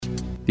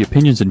The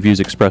opinions and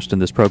views expressed in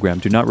this program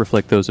do not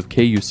reflect those of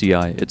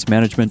KUCI, its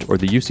management, or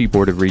the UC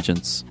Board of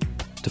Regents.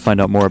 To find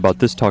out more about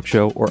this talk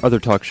show or other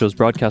talk shows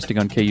broadcasting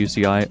on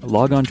KUCI,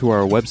 log on to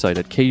our website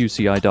at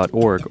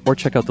kuci.org or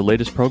check out the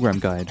latest program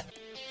guide.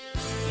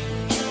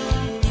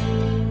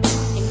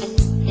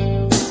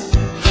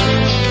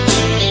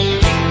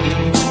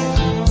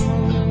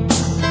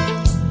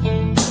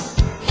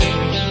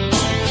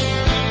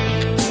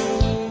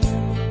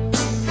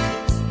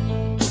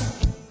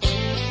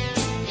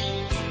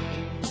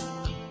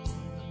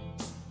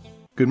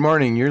 Good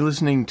morning. You're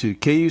listening to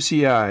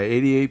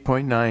KUCI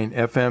 88.9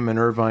 FM in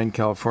Irvine,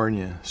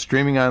 California,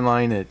 streaming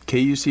online at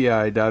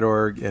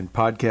kuci.org and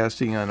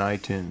podcasting on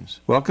iTunes.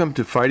 Welcome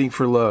to Fighting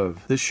for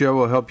Love. This show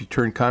will help you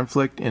turn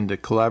conflict into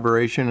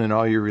collaboration in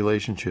all your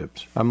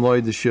relationships. I'm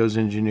Lloyd, the show's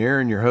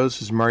engineer, and your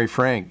host is Mari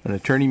Frank, an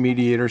attorney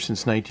mediator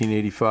since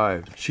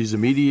 1985. She's a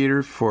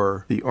mediator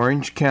for the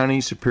Orange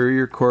County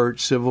Superior Court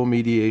Civil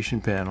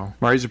Mediation Panel.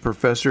 Mari's a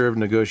professor of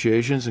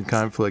negotiations and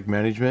conflict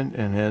management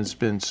and has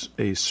been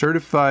a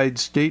certified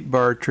state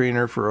bar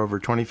trainer for over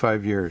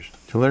 25 years.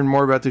 To learn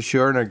more about the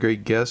show and our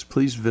great guests,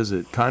 please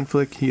visit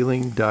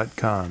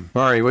conflicthealing.com.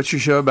 Mari, what's your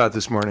show about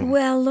this morning?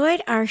 Well,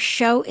 Lloyd, our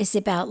show is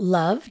about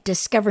love,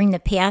 discovering the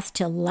path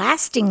to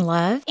lasting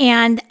love.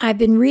 And I've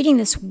been reading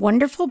this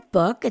wonderful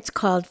book. It's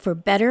called For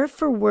Better,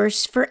 For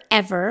Worse,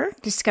 Forever,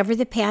 Discover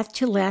the Path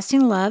to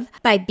Lasting Love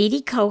by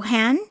Beatty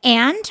Cohan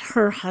and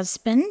her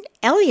husband,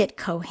 Elliot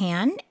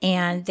Cohan,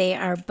 and they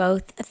are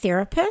both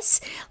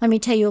therapists. Let me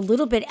tell you a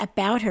little bit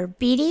about her.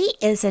 Beatty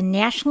is a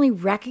nationally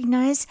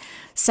recognized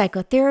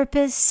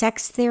psychotherapist,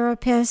 sex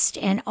therapist,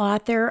 and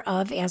author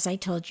of, as I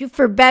told you,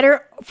 For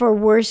Better, For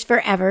Worse,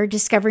 Forever,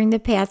 Discovering the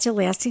Path to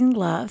Lasting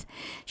Love.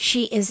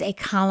 She is a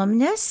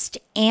columnist,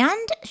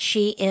 and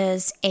she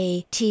is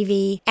a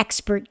TV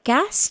expert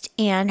guest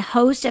and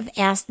host of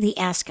the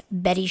Ask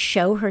Betty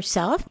Show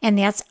herself, and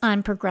that's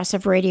on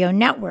Progressive Radio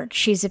Network.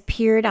 She's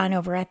appeared on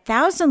over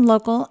 1,000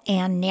 local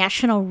and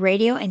national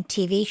radio and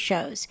TV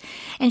shows,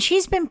 and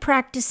she's been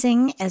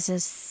practicing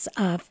as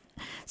a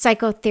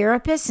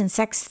psychotherapist and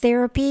sex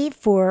therapy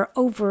for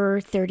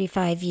over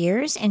 35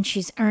 years, and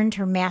she's earned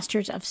her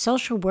Master's of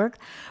Social Work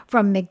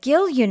from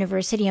McGill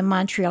University in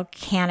Montreal,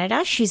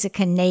 Canada. She's a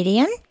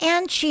Canadian,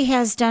 and she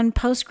has done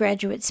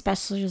postgraduate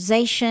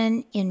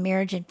specialization in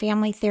marriage and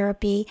family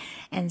therapy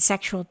and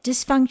sexual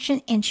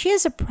dysfunction, and she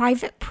has a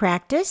private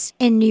practice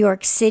in New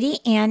York City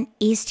and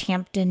East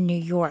Hampton, New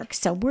York.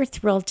 So we're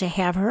thrilled to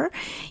have her.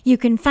 You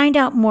can find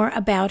out more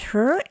about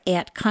her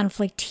at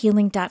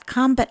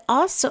conflicthealing.com, but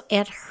also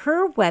at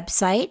her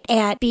website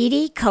at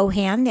Beatty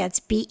Cohan, that's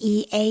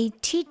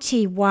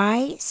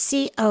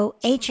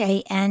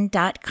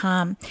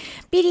BeattyCohan.com.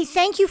 Beatty,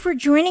 thank you for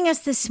joining us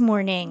this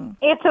morning.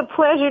 It's a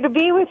pleasure to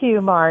be with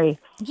you, Mari.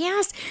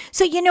 Yes.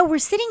 So, we're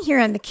sitting here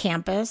on the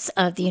campus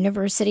of the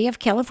University of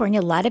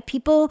California. A lot of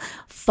people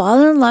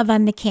fall in love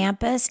on the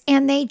campus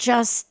and they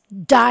just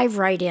dive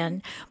right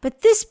in.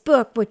 But this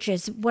book, which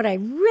is what I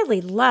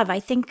really love, I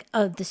think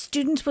the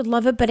students would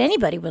love it, but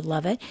anybody would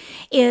love it,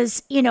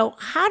 is,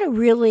 how to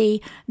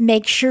really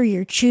make sure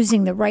you're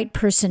choosing the right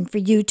person for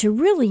you, to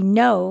really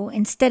know,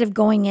 instead of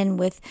going in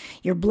with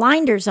your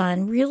blinders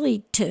on,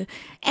 really to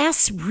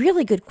ask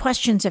really good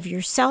questions of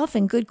yourself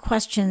and good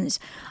questions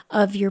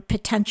of your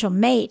potential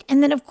mate.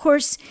 And then, of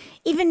course,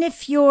 even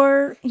if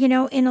you're,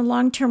 in a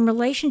long-term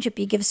relationship,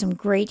 you give some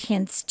great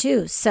hints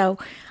too. So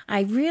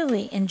I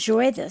really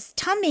enjoy this.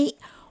 Tell me,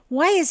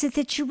 why is it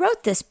that you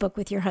wrote this book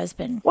with your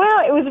husband? Well,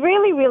 it was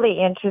really,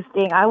 really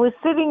interesting. I was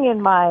sitting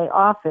in my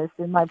office,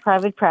 in my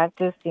private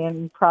practice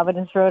in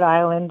Providence, Rhode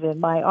Island, and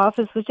my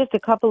office was just a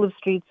couple of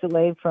streets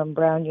away from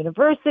Brown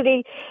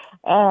University,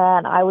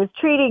 and I was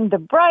treating the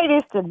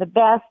brightest and the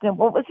best, and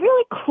what was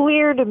really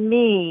clear to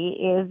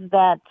me is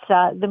that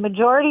the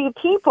majority of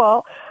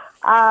people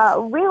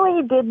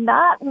really did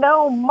not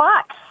know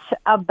much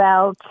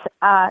about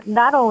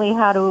not only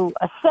how to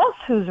assess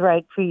who's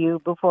right for you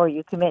before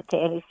you commit to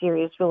any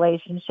serious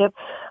relationship,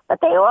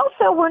 but they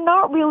also were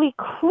not really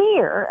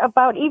clear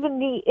about even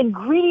the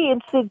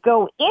ingredients that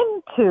go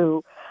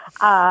into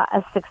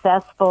a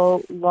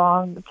successful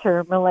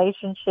long-term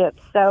relationship.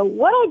 So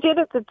what I did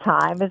at the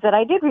time is that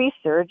I did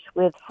research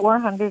with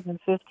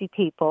 450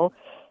 people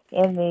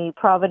in the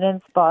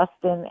Providence,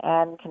 Boston,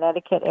 and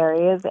Connecticut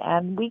areas,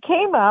 and we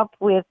came up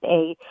with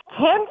a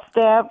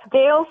 10-step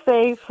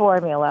fail-safe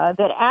formula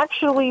that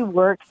actually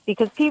works,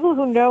 because people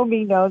who know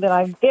me know that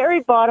I'm very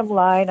bottom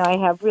line. I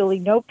have really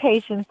no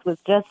patience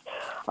with just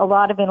a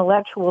lot of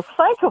intellectual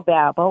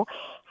psychobabble.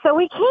 So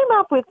we came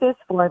up with this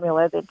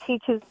formula that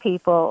teaches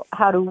people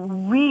how to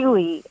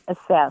really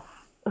assess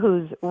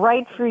who's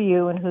right for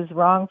you and who's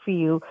wrong for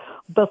you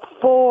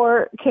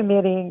before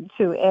committing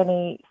to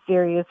any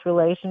serious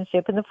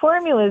relationship. And the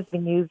formula has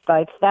been used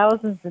by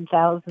thousands and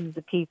thousands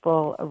of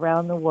people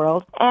around the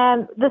world.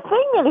 And the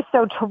thing that is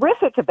so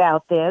terrific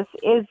about this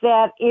is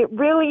that it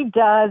really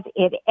does,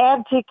 it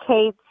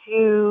educates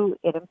you,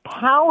 it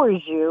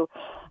empowers you,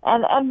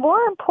 And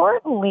more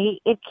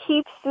importantly, it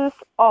keeps us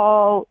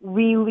all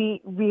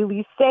really,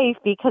 really safe,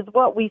 because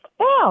what we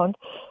found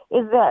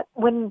is that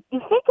when you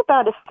think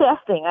about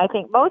assessing, I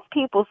think most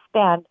people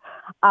spend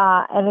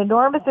an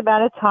enormous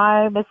amount of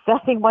time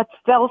assessing what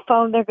cell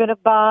phone they're going to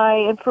buy,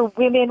 and for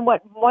women,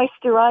 what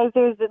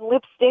moisturizers and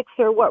lipsticks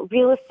or what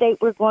real estate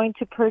we're going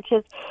to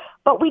purchase.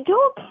 But we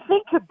don't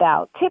think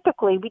about,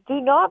 typically, we do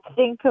not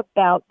think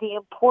about the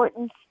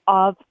importance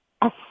of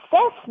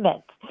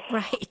assessment.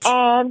 Right.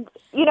 And,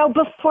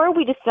 before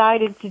we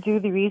decided to do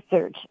the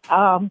research,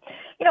 I'm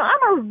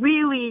a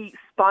really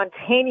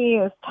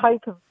spontaneous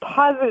type of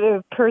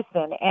positive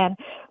person. And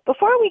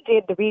before we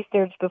did the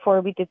research, before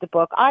we did the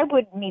book, I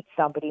would meet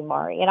somebody,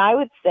 Mari, and I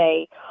would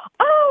say,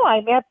 oh,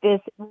 I met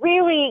this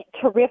really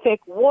terrific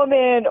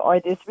woman or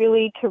this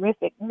really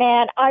terrific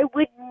man. I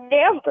would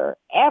never,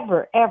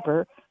 ever,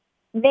 ever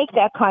make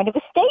that kind of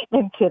a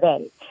statement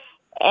today.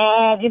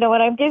 And,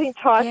 when I'm giving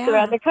talks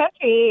around the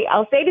country,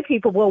 I'll say to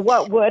people, well,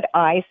 what would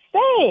I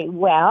say?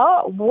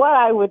 Well, what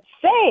I would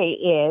say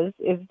is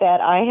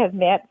that I have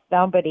met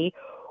somebody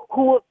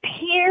who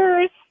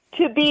appears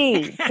to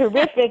be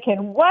terrific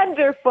and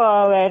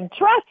wonderful and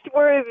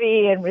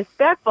trustworthy and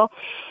respectful.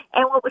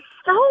 And what was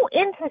so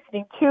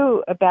interesting,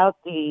 too, about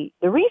the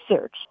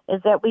research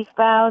is that we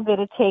found that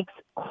it takes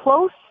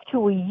close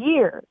to a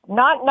year,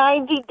 not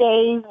 90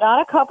 days, not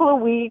a couple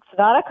of weeks,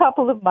 not a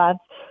couple of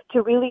months,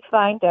 to really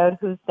find out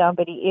who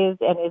somebody is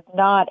and is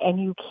not. And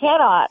you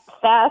cannot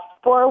fast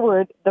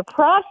forward the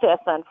process,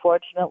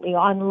 unfortunately,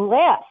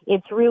 unless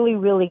it's really,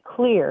 really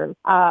clear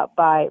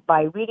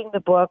by reading the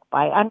book,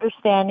 by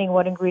understanding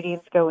what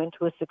ingredients go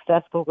into a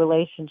successful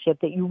relationship,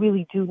 that you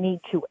really do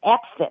need to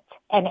exit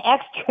and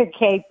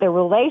extricate the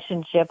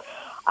relationship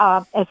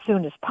as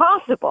soon as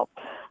possible.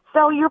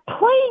 So you're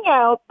playing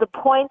out the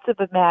points of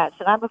a match,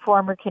 and I'm a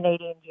former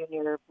Canadian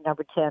junior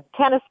number 10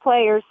 tennis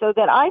player, so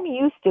that I'm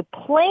used to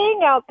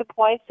playing out the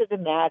points of the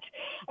match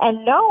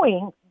and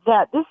knowing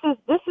that this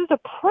is a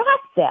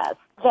process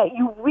that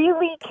you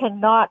really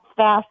cannot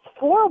fast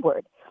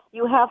forward.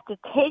 You have to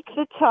take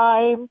the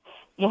time.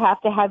 You have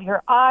to have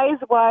your eyes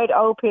wide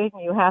open.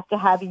 You have to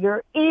have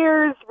your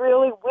ears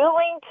really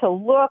willing to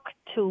look,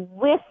 to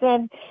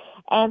listen,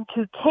 and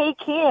to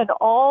take in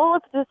all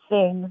of the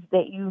things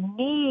that you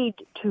need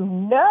to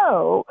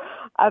know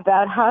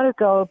about how to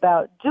go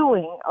about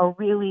doing a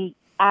really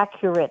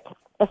accurate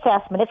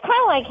assessment. It's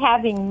kind of like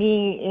having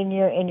me in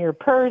your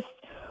purse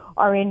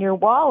or in your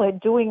wallet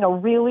doing a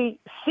really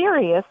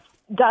serious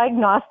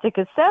diagnostic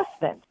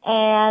assessment.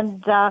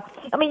 And,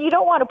 you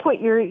don't want to put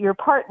your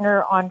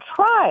partner on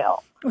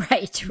trial.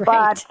 Right.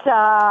 But,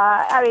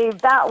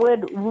 that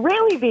would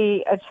really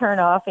be a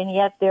turnoff, and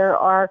yet there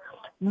are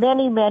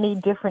many, many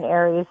different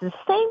areas, the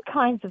same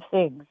kinds of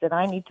things that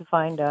I need to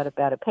find out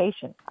about a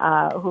patient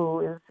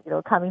who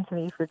is, coming to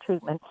me for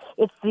treatment.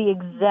 It's the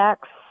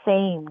exact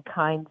same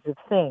kinds of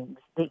things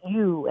that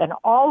you and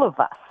all of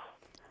us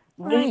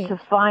need to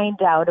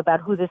find out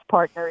about who this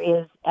partner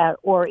is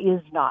or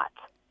is not.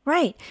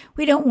 Right.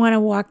 We don't want to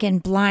walk in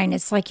blind.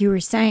 It's like you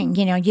were saying,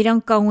 you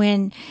don't go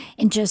in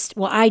and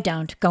I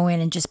don't go in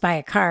and just buy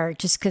a car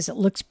just because it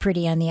looks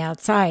pretty on the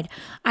outside.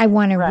 I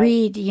want to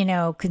read,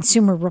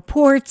 consumer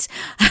reports.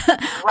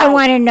 I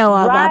want to know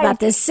all about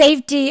the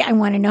safety. I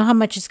want to know how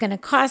much it's going to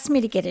cost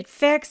me to get it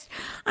fixed.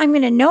 I'm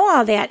going to know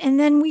all that. And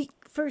then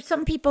for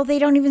some people, they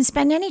don't even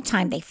spend any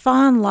time. They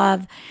fall in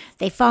love,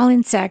 they fall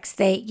in sex,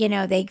 they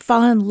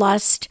fall in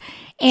lust,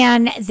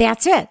 and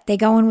that's it. They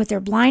go in with their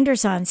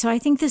blinders on. So I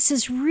think this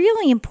is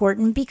really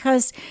important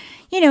because,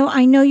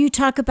 I know you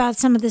talk about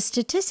some of the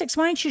statistics.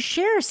 Why don't you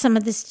share some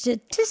of the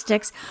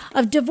statistics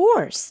of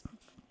divorce?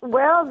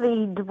 Well,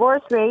 the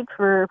divorce rate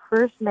for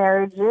first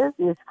marriages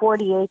is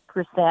 48%.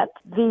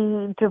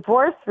 The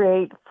divorce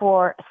rate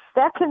for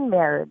second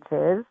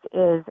marriages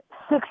is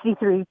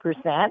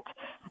 63%.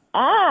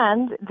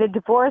 And the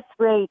divorce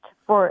rate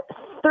for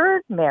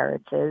third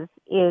marriages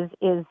is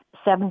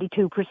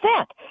 72%.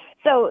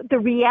 So the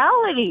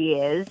reality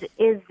is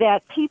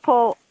that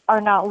people are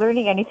not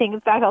learning anything.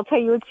 In fact, I'll tell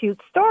you a cute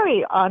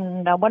story.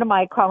 On one of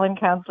my call-in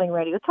counseling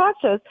radio talk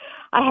shows,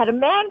 I had a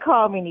man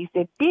call me and he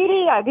said,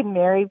 Beatty, I've been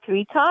married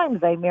 3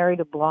 times. I married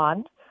a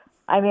blonde,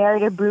 I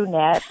married a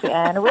brunette,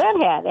 and a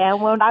redhead.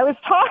 And when I was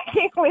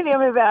talking with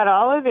him about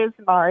all of this,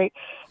 Mari,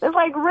 it's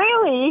like,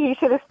 really, he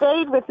should have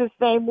stayed with the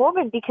same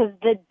woman because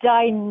the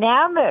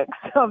dynamics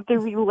of the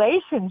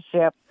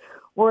relationship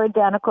were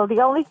identical. The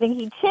only thing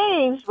he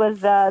changed was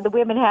the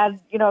women had,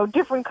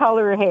 different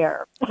color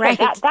hair. Right.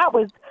 That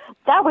was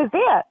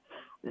it.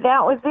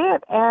 That was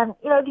it. And,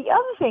 the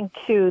other thing,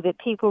 too, that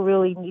people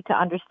really need to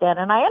understand,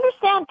 and I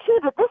understand, too,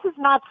 that this is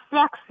not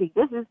sexy.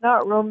 This is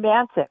not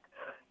romantic,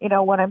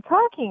 what I'm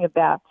talking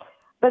about.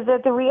 But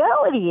that the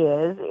reality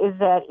is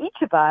that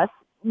each of us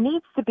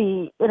needs to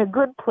be in a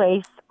good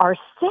place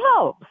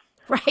ourselves.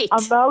 Right.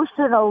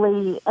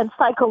 Emotionally and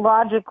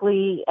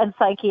psychologically and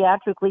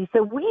psychiatrically.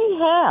 So we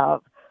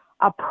have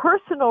a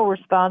personal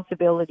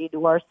responsibility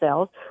to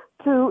ourselves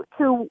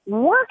to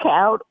work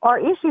out our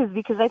issues,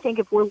 because I think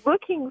if we're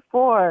looking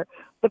for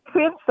the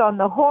prince on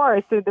the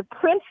horse or the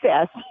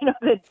princess,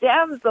 the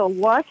damsel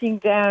walking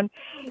down,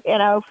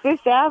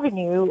 Fifth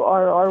Avenue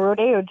or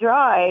Rodeo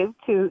Drive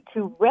to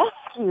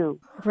rescue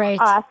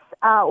us.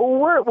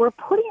 We're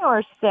putting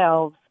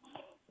ourselves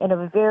in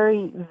a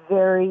very,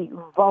 very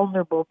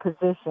vulnerable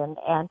position.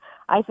 And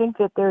I think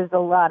that there's a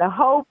lot of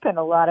hope and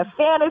a lot of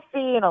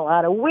fantasy and a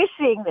lot of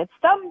wishing that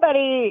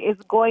somebody is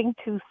going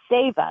to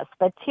save us.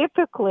 But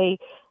typically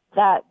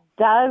that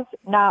does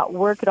not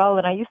work at all.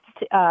 And I used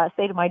to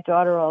say to my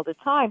daughter all the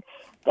time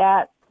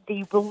that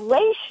the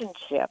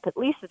relationship, at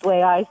least the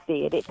way I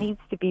see it, it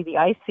needs to be the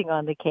icing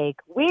on the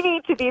cake. We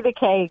need to be the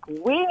cake.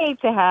 We need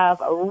to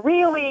have a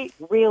really,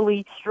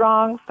 really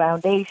strong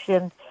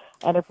foundation.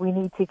 And if we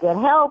need to get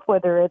help,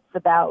 whether it's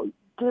about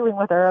dealing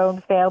with our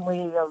own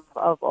family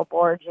of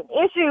origin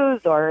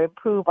issues or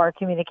improve our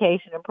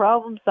communication and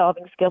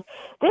problem-solving skills,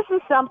 this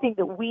is something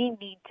that we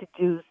need to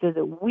do so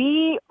that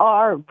we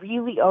are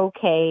really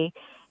okay.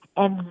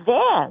 And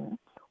then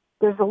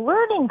there's a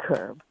learning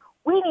curve.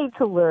 We need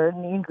to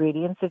learn the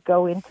ingredients that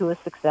go into a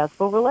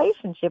successful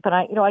relationship. And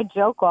I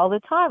joke all the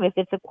time, if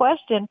it's a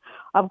question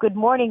of Good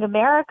Morning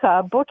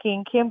America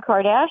booking Kim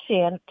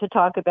Kardashian to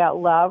talk about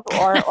love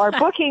or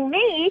booking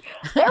me,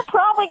 they're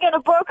probably going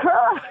to book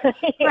her.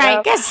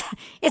 Right, because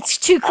it's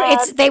too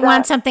crazy. They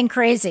want something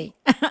crazy.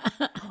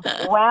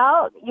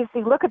 Well, you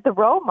see, look at the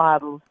role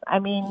models. I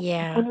mean,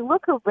 when you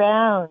look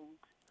around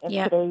in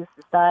today's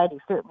society,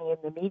 certainly in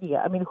the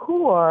media. I mean,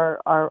 who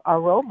are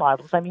role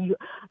models? I mean,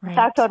 in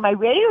fact, on my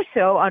radio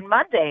show on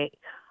Monday,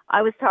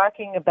 I was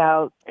talking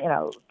about,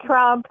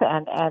 Trump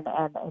and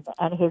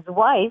his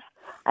wife.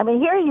 I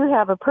mean, here you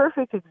have a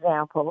perfect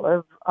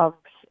example of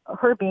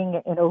her being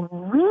in a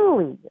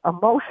really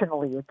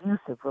emotionally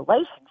abusive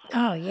relationship.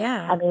 Oh,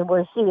 yeah. I mean,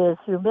 where she is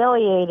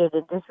humiliated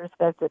and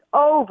disrespected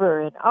over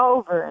and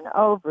over and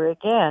over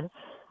again.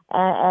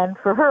 And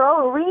for her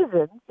own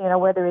reasons,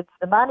 whether it's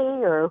the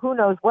money or who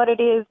knows what it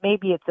is,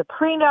 maybe it's a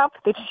prenup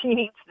that she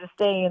needs to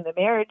stay in the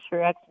marriage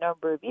for X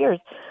number of years.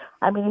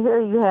 I mean,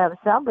 here you have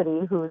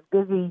somebody who's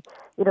busy,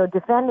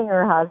 defending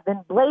her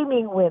husband,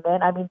 blaming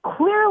women. I mean,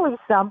 clearly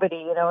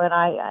somebody, and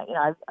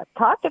I've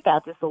talked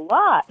about this a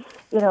lot,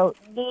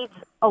 needs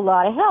a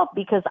lot of help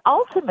because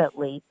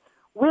ultimately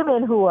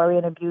women who are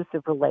in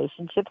abusive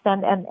relationships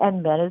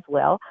and men as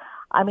well,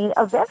 I mean,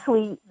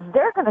 eventually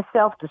they're going to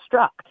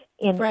self-destruct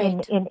in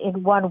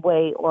one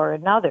way or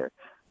another.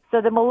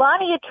 So the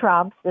Melania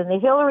Trumps and the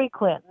Hillary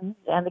Clintons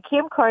and the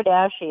Kim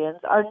Kardashians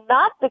are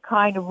not the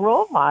kind of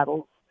role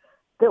models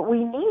that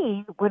we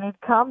need when it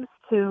comes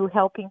to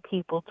helping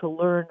people to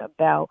learn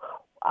about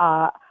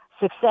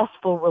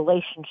successful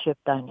relationship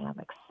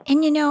dynamics.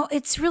 And,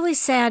 it's really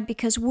sad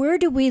because where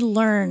do we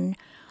learn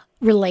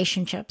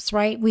relationships,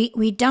 right?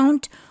 We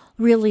don't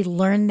really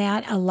learn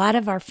that. A lot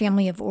of our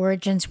family of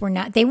origins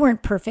they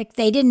weren't perfect.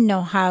 They didn't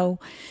know how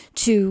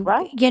to,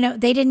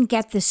 they didn't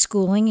get the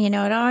schooling. It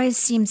always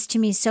seems to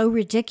me so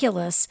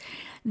ridiculous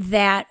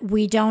that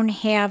we don't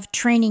have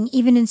training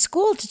even in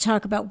school to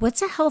talk about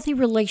what's a healthy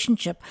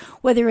relationship,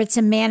 whether it's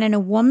a man and a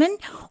woman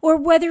or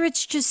whether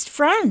it's just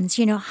friends.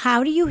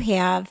 How do you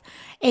have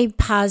a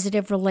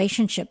positive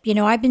relationship?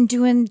 I've been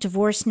doing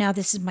divorce now.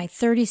 This is my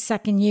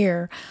 32nd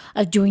year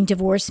of doing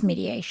divorce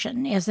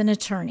mediation as an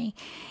attorney.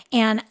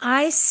 And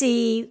I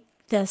see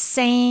the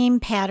same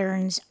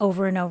patterns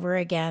over and over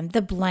again,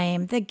 the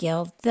blame, the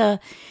guilt, the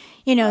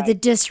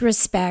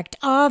disrespect,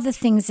 all the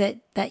things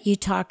that you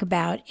talk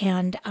about.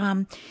 And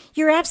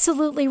you're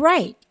absolutely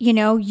right.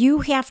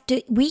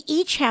 We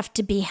each have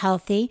to be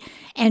healthy.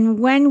 And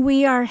when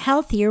we are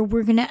healthier,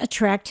 we're going to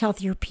attract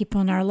healthier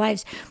people in our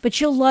lives. But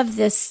you'll love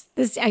this.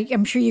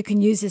 I'm sure you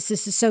can use this.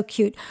 This is so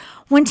cute.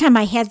 One time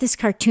I had this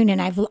cartoon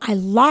and I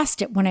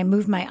lost it when I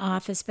moved my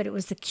office, but it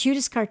was the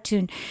cutest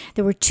cartoon.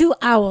 There were two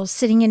owls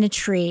sitting in a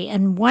tree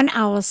and one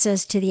owl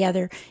says to the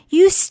other,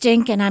 "You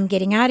stink and I'm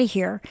getting out of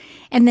here."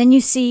 And then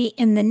you see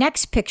in the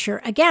next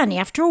picture, again,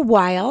 after a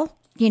while,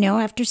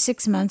 after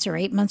 6 months or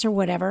 8 months or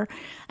whatever,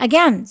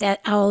 again, that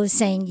owl is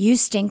saying, "You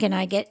stink and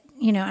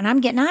and I'm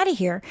getting out of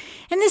here."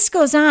 And this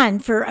goes on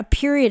for a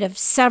period of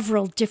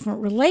several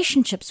different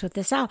relationships with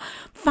this owl.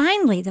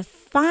 Finally, the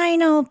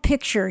final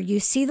picture, you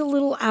see the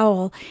little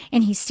owl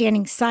and he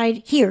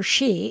or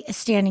she is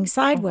standing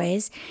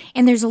sideways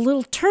and there's a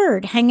little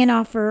turd hanging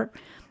off her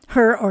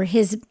or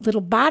his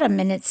little bottom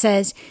and it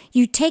says,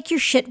 "You take your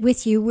shit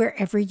with you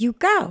wherever you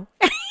go."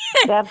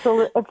 It's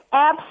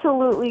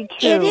absolutely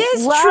true. It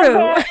is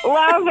true.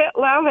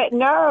 Love it.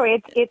 No,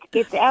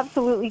 it's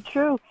absolutely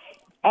true.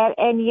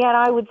 And yet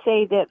I would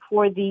say that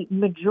for the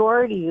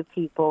majority of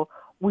people,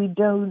 we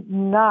do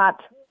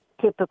not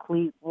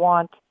typically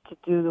want to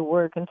do the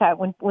work. In fact,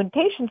 when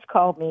patients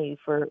call me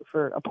for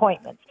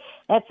appointments,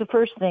 that's the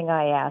first thing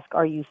I ask,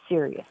 are you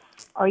serious?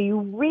 Are you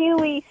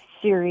really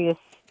serious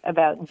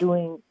about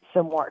doing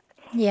some work?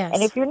 Yes.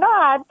 And if you're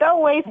not,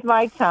 don't waste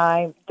my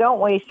time. Don't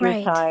waste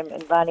your time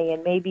and money.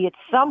 And maybe at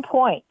some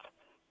point,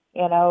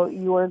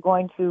 you are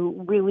going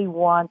to really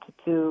want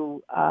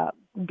to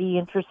be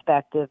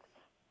introspective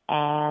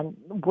and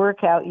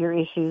work out your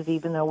issues,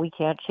 even though we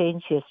can't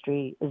change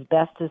history, as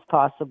best as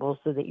possible,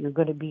 so that you're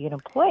going to be in a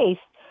place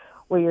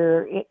where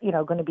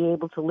you're, going to be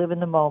able to live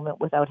in the moment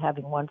without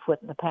having one foot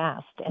in the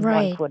past and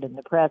one foot in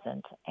the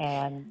present.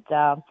 And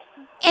that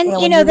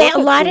a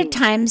lot of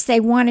times they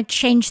want to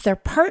change their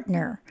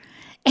partner.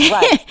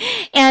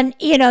 Right. And,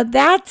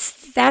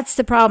 that's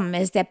the problem,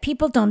 is that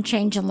people don't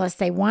change unless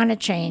they want to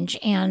change.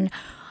 And,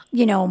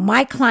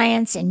 my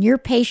clients and your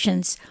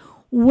patients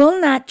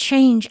will not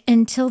change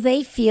until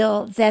they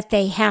feel that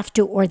they have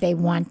to or they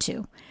want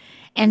to.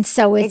 And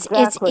so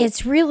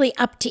it's really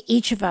up to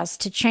each of us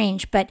to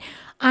change. But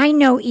I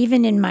know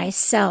even in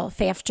myself,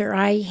 after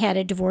I had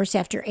a divorce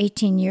after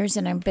 18 years,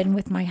 and I've been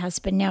with my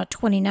husband now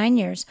 29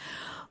 years,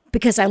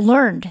 because I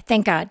learned,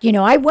 thank God,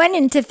 I went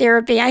into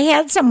therapy. I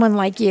had someone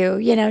like you,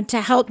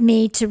 to help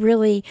me to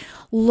really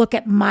look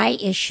at my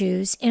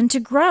issues and to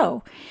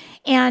grow.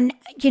 And,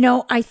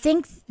 I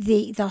think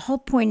the whole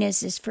point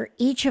is for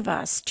each of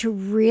us to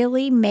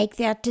really make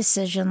that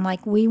decision,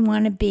 like we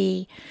want to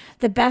be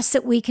the best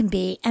that we can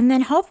be. And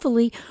then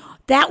hopefully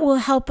that will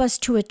help us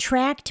to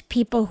attract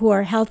people who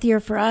are healthier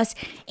for us.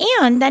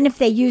 And then if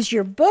they use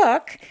your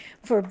book,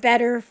 For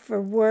Better,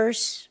 for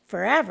Worse,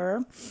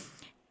 Forever,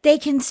 they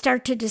can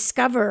start to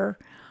discover,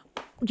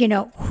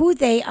 who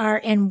they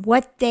are and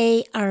what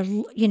they are,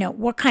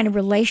 what kind of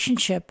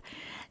relationship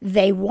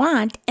they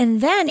want,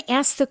 and then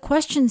ask the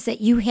questions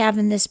that you have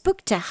in this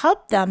book to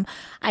help them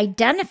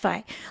identify.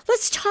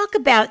 Let's talk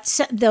about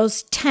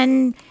those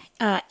 10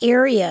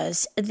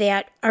 areas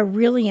that are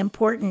really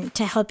important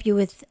to help you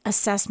with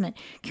assessment.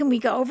 Can we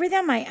go over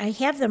them? I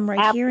have them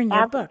right here in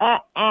your book.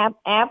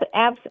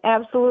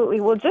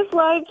 Absolutely. Well, just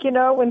like,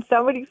 when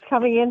somebody's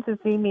coming in to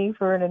see me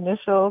for an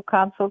initial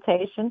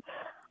consultation,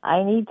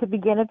 I need to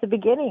begin at the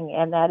beginning,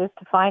 and that is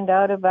to find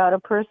out about a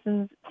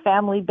person's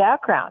family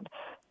background.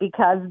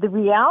 Because the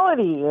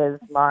reality is,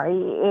 Mari,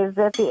 is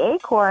that the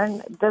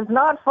acorn does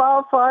not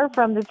fall far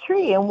from the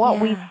tree. And what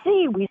we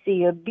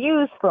see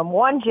abuse from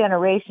one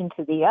generation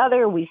to the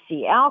other. We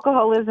see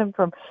alcoholism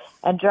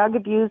and drug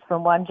abuse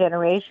from one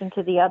generation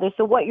to the other.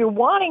 So what you're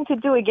wanting to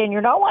do, again, you're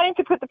not wanting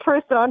to put the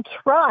person on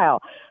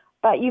trial,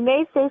 but you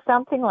may say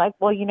something like,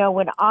 well,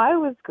 when I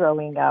was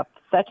growing up,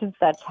 such and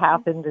such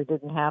happened or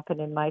didn't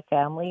happen in my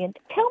family, and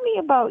tell me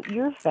about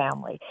your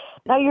family.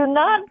 Now, you're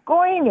not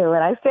going to,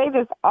 and I say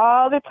this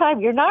all the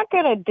time, you're not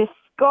going to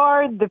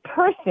discard the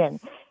person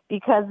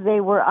because they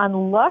were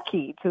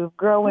unlucky to have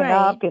grown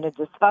up in a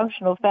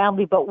dysfunctional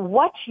family, but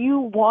what you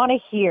want to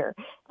hear,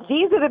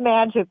 these are the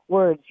magic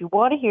words. You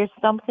want to hear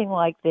something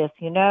like this,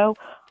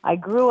 I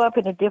grew up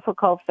in a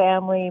difficult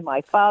family.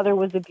 My father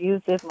was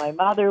abusive. My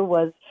mother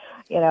was,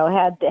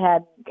 had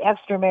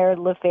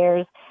extramarital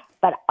affairs.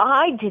 But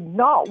I did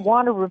not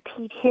want to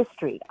repeat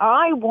history.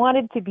 I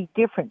wanted to be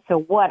different. So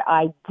what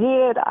I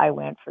did, I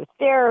went for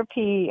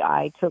therapy.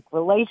 I took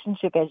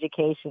relationship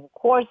education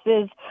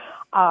courses.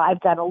 I've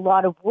done a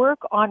lot of work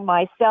on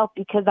myself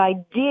because I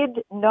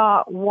did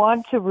not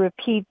want to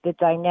repeat the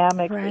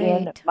dynamics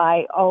in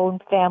my own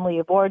family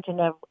of origin.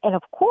 And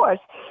of course,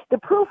 the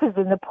proof is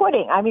in the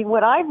pudding. I mean,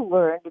 what I've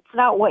learned, it's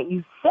not what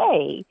you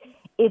say,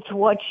 it's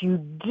what you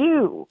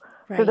do.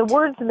 So the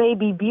words may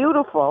be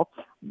beautiful,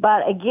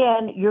 but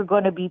again, you're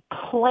going to be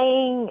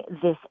playing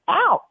this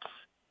out.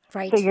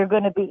 Right. So you're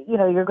going to be,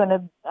 you're going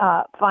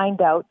to find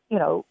out,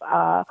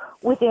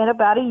 within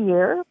about a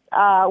year,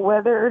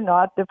 whether or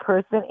not the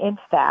person, in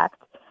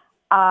fact,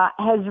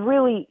 has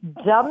really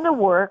done the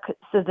work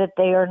so that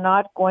they are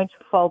not going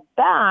to fall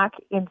back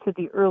into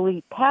the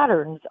early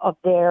patterns of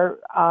their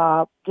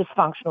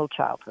dysfunctional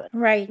childhood.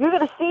 Right. You're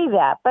going to see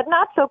that, but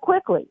not so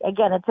quickly.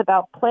 Again, it's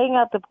about playing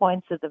out the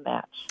points of the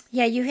match.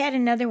 Yeah, you had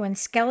another one,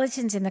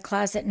 Skeletons in the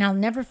Closet, and I'll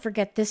never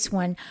forget this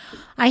one.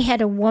 I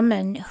had a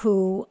woman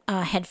who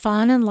had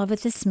fallen in love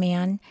with this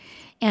man,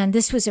 and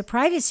this was a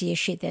privacy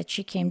issue that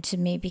she came to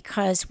me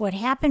because what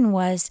happened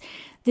was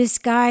this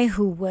guy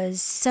who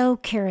was so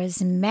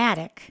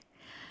charismatic,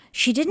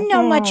 she didn't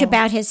know much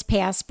about his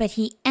past, but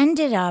he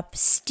ended up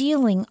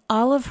stealing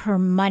all of her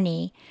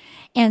money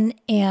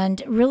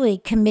and really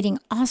committing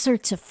all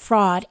sorts of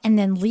fraud and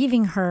then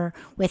leaving her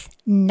with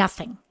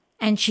nothing.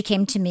 And she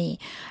came to me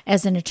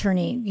as an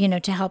attorney,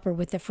 to help her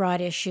with the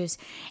fraud issues.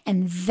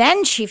 And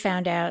then she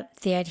found out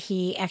that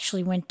he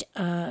actually went,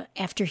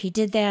 after he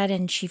did that,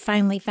 and she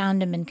finally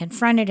found him and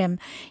confronted him,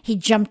 he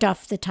jumped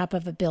off the top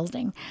of a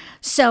building.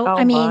 So,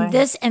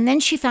 and then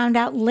she found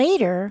out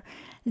later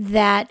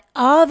that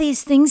all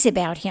these things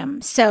about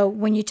him. So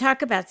when you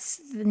talk about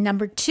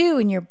number 2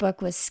 in your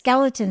book was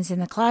Skeletons in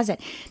the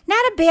Closet,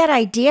 not a bad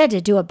idea to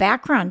do a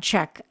background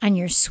check on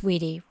your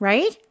sweetie,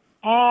 right?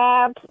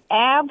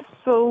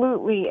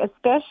 Absolutely,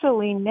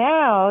 especially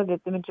now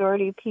that the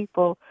majority of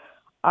people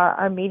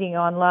are meeting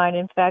online.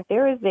 In fact,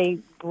 there is a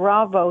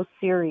Bravo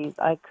series.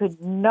 I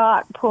could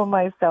not pull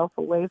myself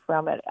away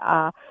from it.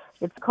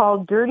 It's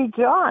called Dirty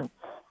John,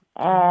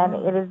 and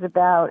it is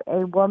about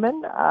a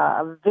woman,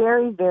 a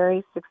very,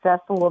 very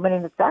successful woman,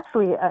 and it's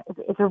actually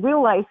it's a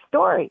real life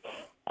story.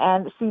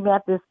 And she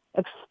met this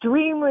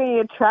extremely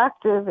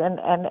attractive and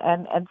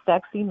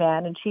sexy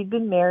man, and she'd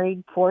been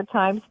married 4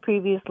 times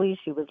previously.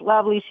 She was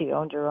lovely. She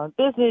owned her own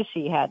business.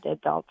 She had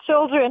adult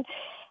children,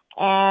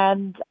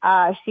 and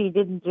she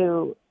didn't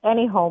do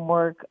any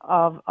homework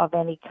of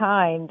any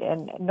kind.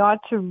 And not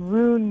to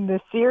ruin the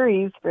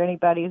series for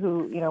anybody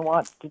who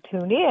wants to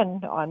tune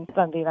in on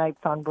Sunday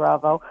nights on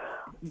Bravo,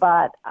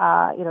 but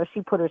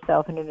she put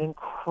herself in an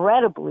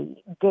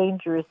incredibly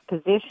dangerous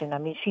position. I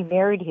mean, she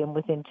married him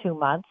within 2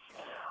 months.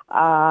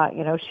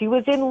 She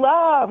was in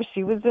love.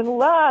 She was in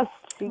lust.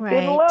 She's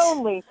been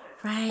lonely.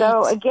 Right.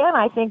 So again,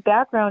 I think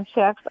background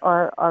checks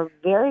are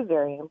very,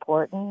 very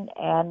important.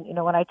 And,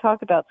 when I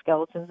talk about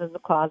skeletons in the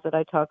closet,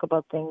 I talk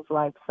about things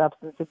like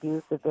substance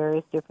abuse of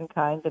various different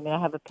kinds. I mean, I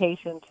have a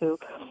patient who,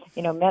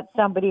 met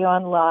somebody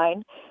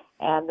online,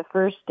 and the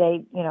first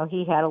date,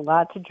 he had a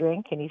lot to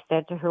drink, and he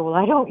said to her, well,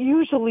 I don't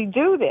usually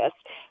do this.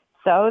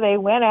 So they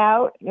went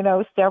out,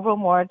 several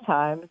more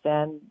times,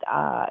 and,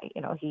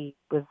 he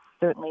was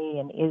certainly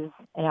and is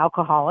an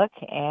alcoholic,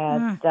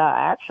 and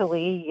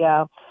actually,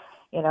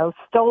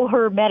 stole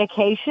her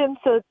medication.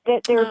 So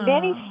that there are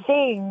many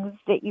things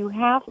that you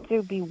have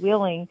to be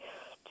willing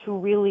to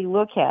really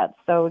look at.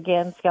 So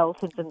again,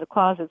 skeletons in the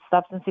closet,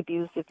 substance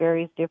abuse of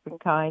various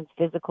different kinds,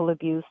 physical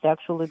abuse,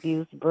 sexual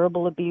abuse,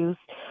 verbal abuse,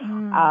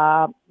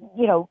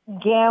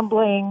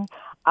 gambling,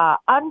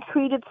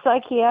 untreated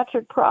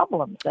psychiatric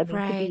problems. I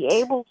mean, to be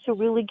able to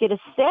really get a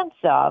sense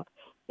of,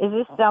 is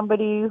this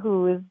somebody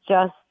who is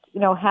just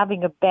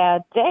having a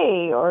bad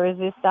day, or is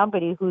this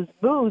somebody whose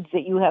moods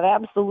that you have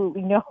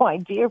absolutely no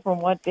idea from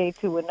one day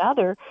to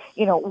another,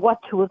 what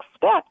to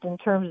expect in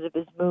terms of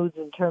his moods,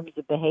 in terms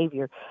of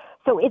behavior.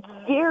 So it's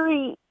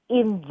very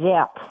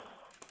in-depth.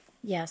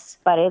 Yes.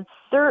 But it's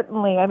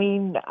certainly, I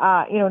mean,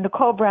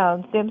 Nicole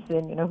Brown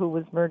Simpson, who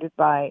was murdered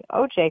by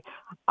O.J.,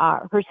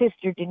 her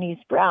sister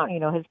Denise Brown,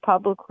 has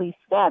publicly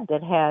said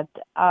that had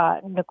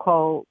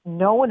Nicole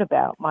known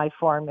about my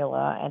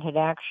formula and had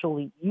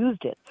actually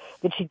used it,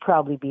 that she'd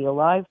probably be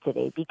alive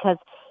today, because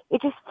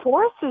it just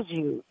forces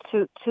you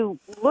to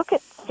look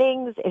at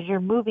things as you're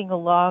moving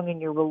along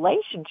in your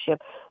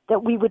relationship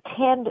that we would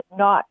tend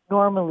not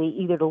normally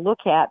either to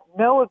look at,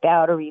 know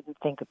about, or even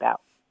think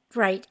about.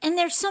 Right. And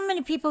there's so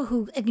many people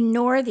who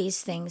ignore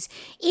these things,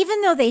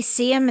 even though they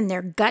see them and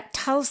their gut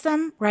tells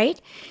them, right?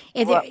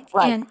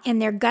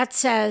 And their gut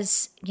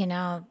says,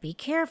 be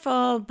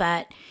careful,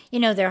 but,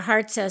 their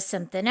heart says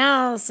something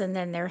else. And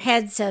then their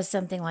head says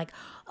something like,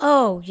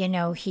 oh,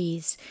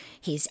 he's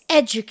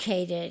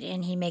educated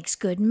and he makes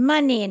good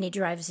money and he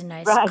drives a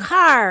nice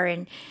car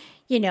and,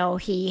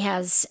 he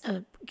has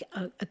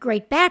a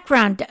great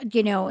background,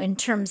 in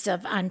terms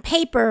of on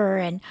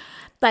paper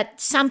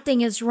but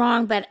something is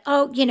wrong, but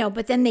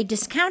then they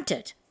discount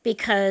it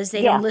because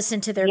they don't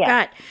listen to their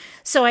gut.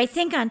 So I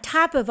think on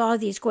top of all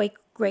these great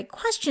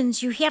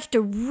questions, you have to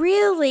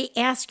really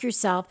ask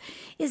yourself,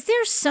 is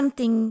there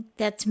something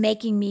that's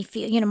making me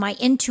feel, my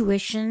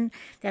intuition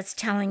that's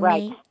telling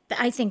me?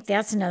 I think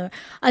that's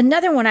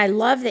another one I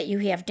love that you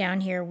have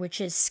down here,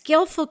 which is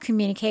skillful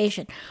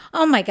communication.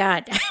 Oh my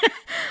God.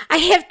 I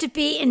have to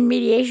be in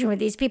mediation with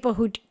these people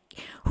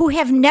who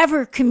have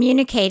never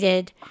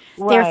communicated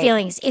their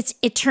feelings.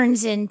 It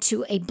turns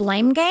into a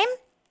blame game.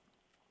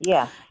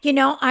 Yeah.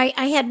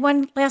 I had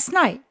one last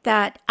night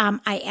that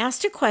I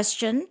asked a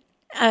question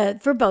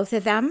for both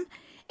of them,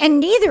 and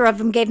neither of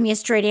them gave me a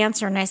straight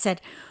answer. And I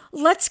said,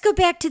 let's go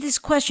back to this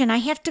question. I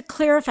have to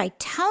clarify.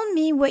 Tell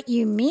me what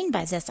you mean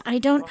by this. I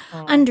don't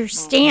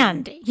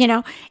understand,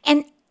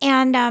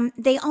 And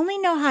they only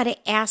know how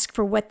to ask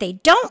for what they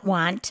don't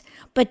want,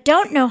 but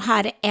don't know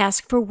how to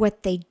ask for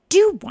what they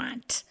do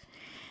want.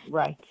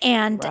 Right.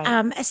 And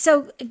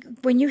so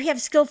when you have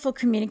skillful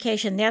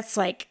communication, that's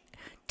like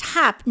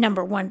top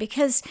number one,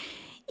 because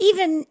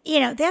even,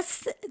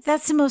 that's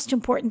the most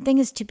important thing,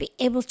 is to be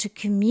able to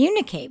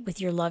communicate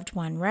with your loved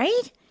one,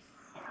 right?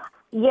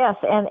 Yes,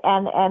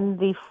 and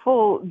the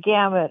full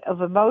gamut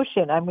of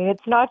emotion. I mean,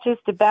 it's not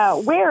just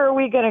about where are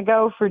we going to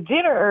go for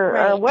dinner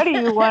or what do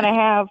you want to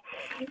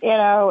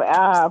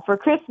have, for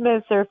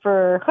Christmas or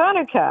for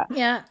Hanukkah.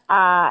 Yeah.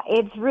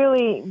 It's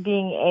really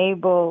being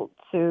able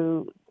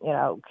to,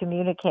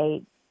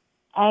 communicate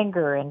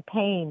anger and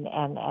pain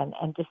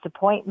and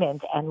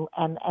disappointment and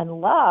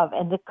love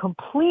and the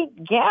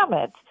complete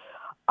gamut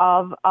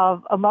of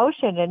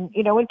emotion. And,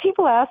 when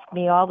people ask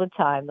me all the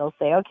time, they'll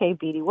say, okay,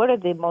 Beatty, what are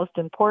the most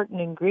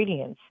important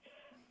ingredients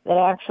that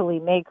actually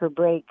make or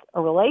break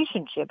a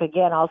relationship?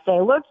 Again, I'll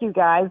say, look, you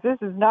guys, this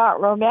is not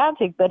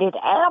romantic, but it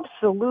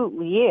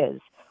absolutely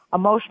is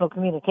emotional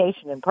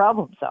communication and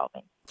problem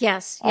solving.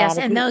 Yes,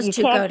 and those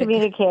two can't go together.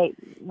 Communicate.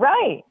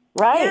 Right.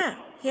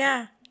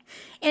 Yeah.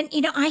 And,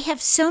 I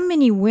have so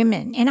many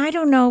women, and I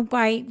don't know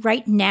why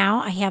right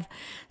now I have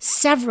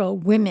several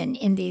women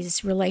in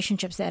these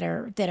relationships that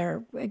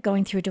are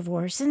going through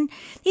divorce. And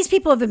these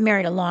people have been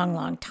married a long,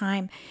 long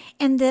time.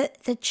 And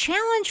the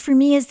challenge for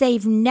me is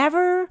they've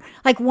never,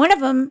 like one of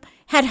them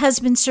had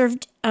husband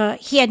served,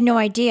 he had no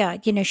idea.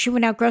 She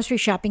went out grocery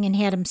shopping and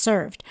had him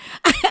served.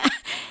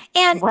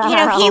 And,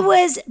 Wow. he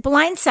was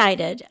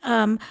blindsided.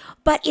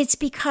 But it's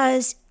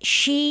because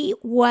she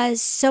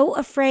was so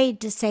afraid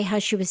to say how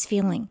she was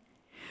feeling.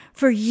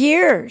 For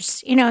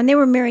years, and they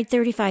were married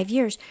 35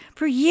 years.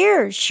 For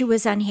years, she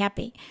was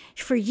unhappy.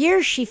 For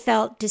years, she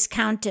felt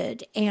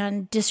discounted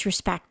and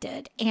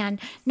disrespected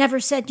and never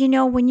said,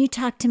 when you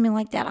talk to me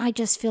like that, I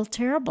just feel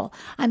terrible.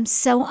 I'm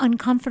so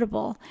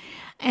uncomfortable.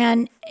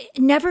 And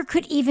never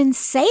could even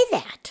say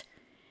that.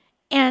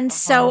 And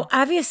so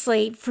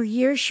obviously for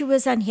years she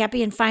was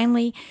unhappy and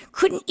finally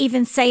couldn't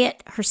even say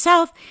it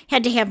herself,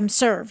 had to have him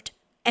served.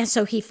 And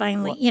so he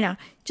finally,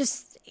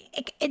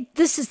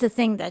 this is the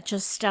thing that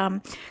just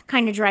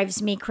kind of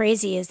drives me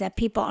crazy, is that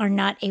people are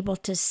not able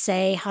to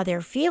say how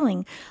they're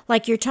feeling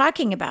like you're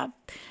talking about.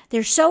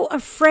 They're so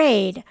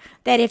afraid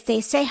that if they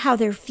say how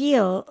they're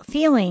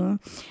feeling,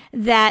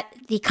 that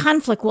the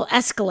conflict will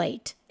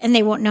escalate and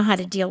they won't know how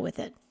to deal with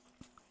it.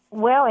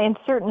 Well, in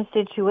certain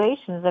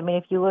situations,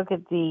 if you look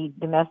at the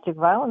domestic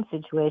violence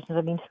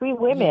situations, 3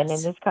 women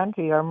Yes. in this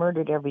country are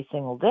murdered every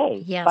single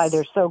day Yes. by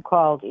their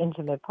so-called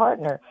intimate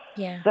partner.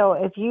 Yeah. So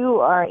if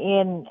you are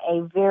in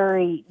a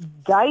very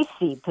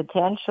dicey,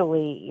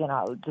 potentially,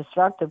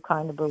 destructive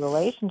kind of a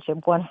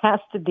relationship, one has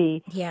to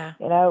be, Yeah.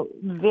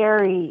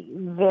 very,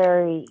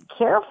 very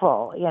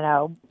careful,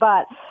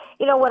 But,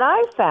 what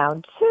I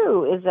found,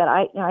 too, is that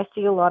I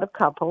see a lot of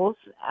couples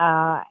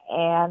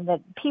and that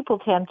people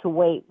tend to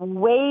wait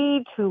way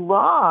too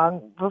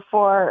long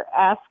before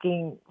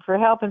asking for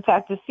help. In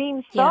fact, the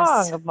theme song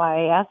Yes. of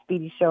my Ask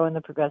Beatty show on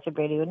the Progressive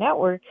Radio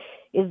Network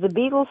is the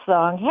Beatles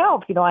song,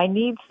 Help. I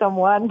need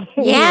someone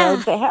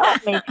Yeah. to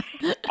help me.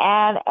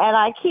 And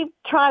I keep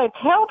trying to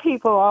tell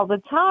people all the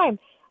time,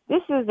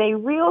 this is a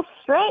real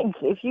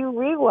strength if you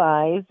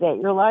realize that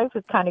your life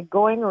is kind of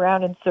going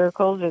around in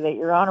circles or that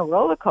you're on a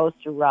roller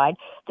coaster ride.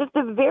 Just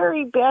the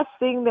very best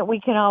thing that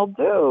we can all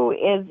do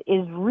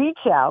is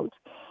reach out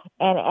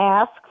and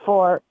ask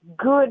for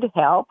good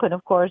help. And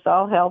of course,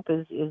 all help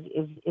is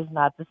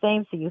not the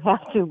same. So you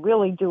have to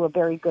really do a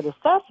very good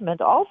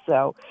assessment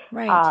also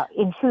Right.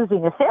 in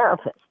choosing a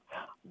therapist.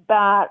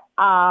 But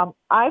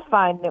I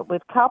find that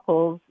with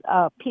couples,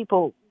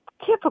 people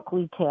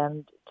typically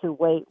tend to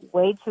wait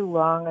way too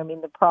long.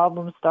 The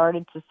problem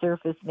started to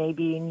surface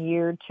maybe in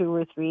year 2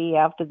 or 3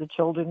 after the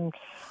children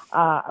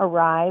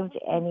arrived.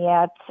 And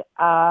yet,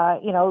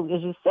 as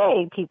you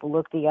say, people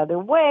look the other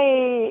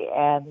way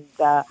and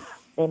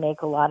they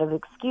make a lot of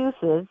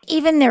excuses.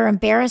 Even they're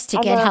embarrassed to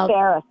get help.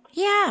 Embarrassed.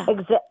 Yeah.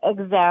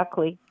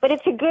 Exactly. But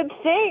it's a good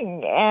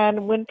thing.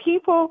 And when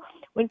people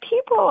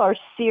are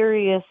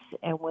serious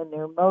and when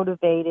they're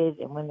motivated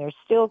and when they're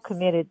still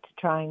committed to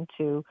trying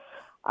to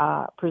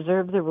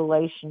preserve the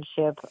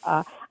relationship,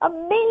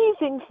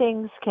 amazing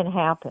things can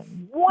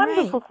happen.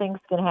 Wonderful things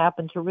can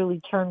happen to really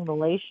turn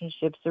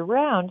relationships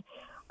around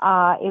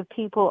if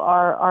people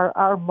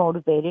are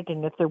motivated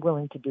and if they're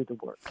willing to do the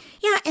work.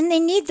 Yeah, and they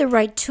need the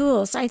right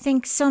tools. I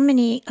think so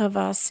many of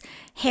us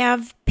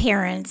have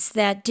parents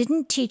that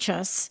didn't teach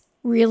us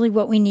really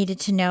what we needed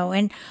to know.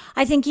 And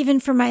I think even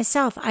for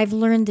myself, I've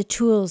learned the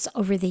tools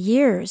over the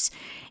years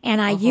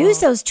and I use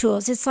those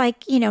tools. It's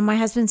like, my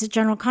husband's a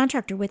general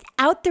contractor.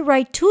 Without the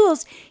right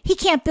tools, he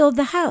can't build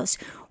the house.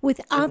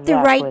 Without the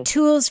right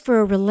tools for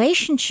a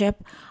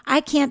relationship,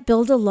 I can't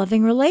build a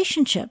loving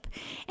relationship.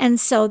 And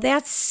so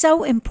that's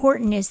so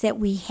important, is that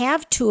we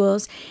have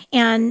tools,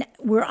 and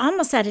we're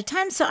almost out of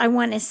time. So I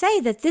want to say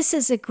that this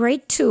is a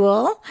great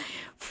tool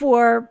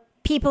for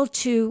people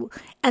to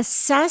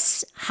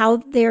assess how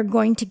they're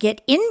going to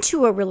get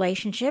into a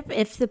relationship,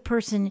 if the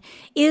person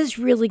is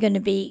really going to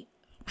be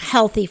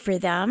healthy for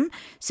them,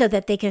 so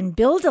that they can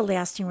build a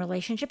lasting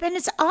relationship. And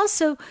it's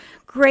also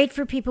great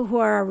for people who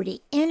are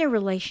already in a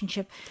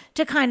relationship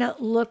to kind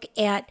of look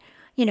at,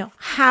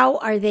 how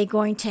are they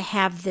going to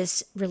have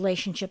this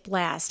relationship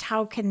last?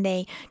 How can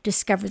they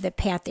discover the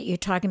path that you're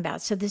talking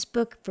about? So this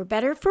book, For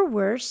Better, For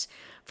Worse,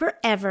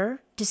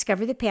 Forever,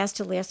 Discover the Path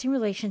to Lasting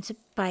Relationships,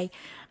 by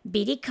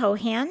Beatty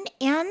Cohan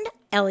and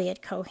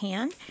Elliot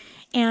Cohan.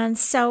 And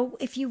so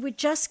if you would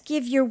just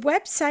give your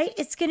website,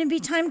 it's going to be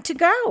time to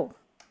go.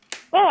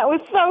 That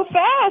was so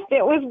fast.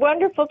 It was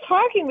wonderful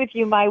talking with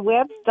you. My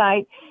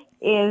website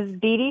is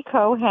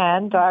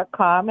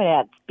BeattyCohan.com, and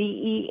that's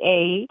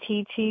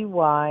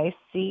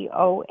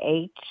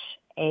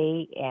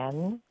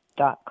BeattyCohan.com.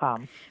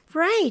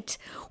 Right.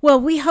 Well,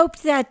 we hope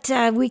that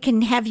we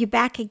can have you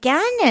back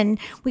again, and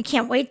we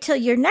can't wait till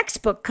your next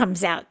book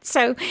comes out.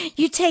 So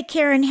you take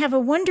care and have a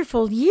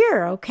wonderful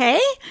year, okay?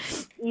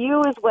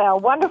 You as well.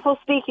 Wonderful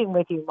speaking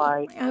with you,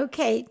 Mari.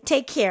 Okay,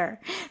 take care.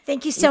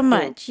 Thank you so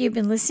much. You've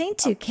been listening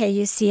to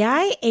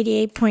KUCI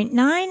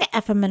 88.9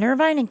 FM in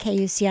Irvine and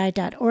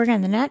KUCI.org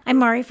on the net. I'm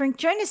Mari Frank.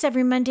 Join us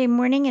every Monday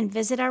morning and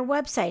visit our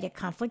website at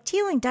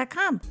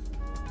conflicthealing.com.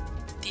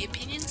 The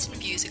opinions and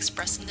views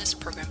expressed in this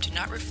program do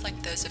not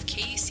reflect those of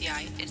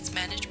KUCI, its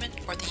management,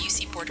 or the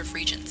UC Board of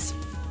Regents.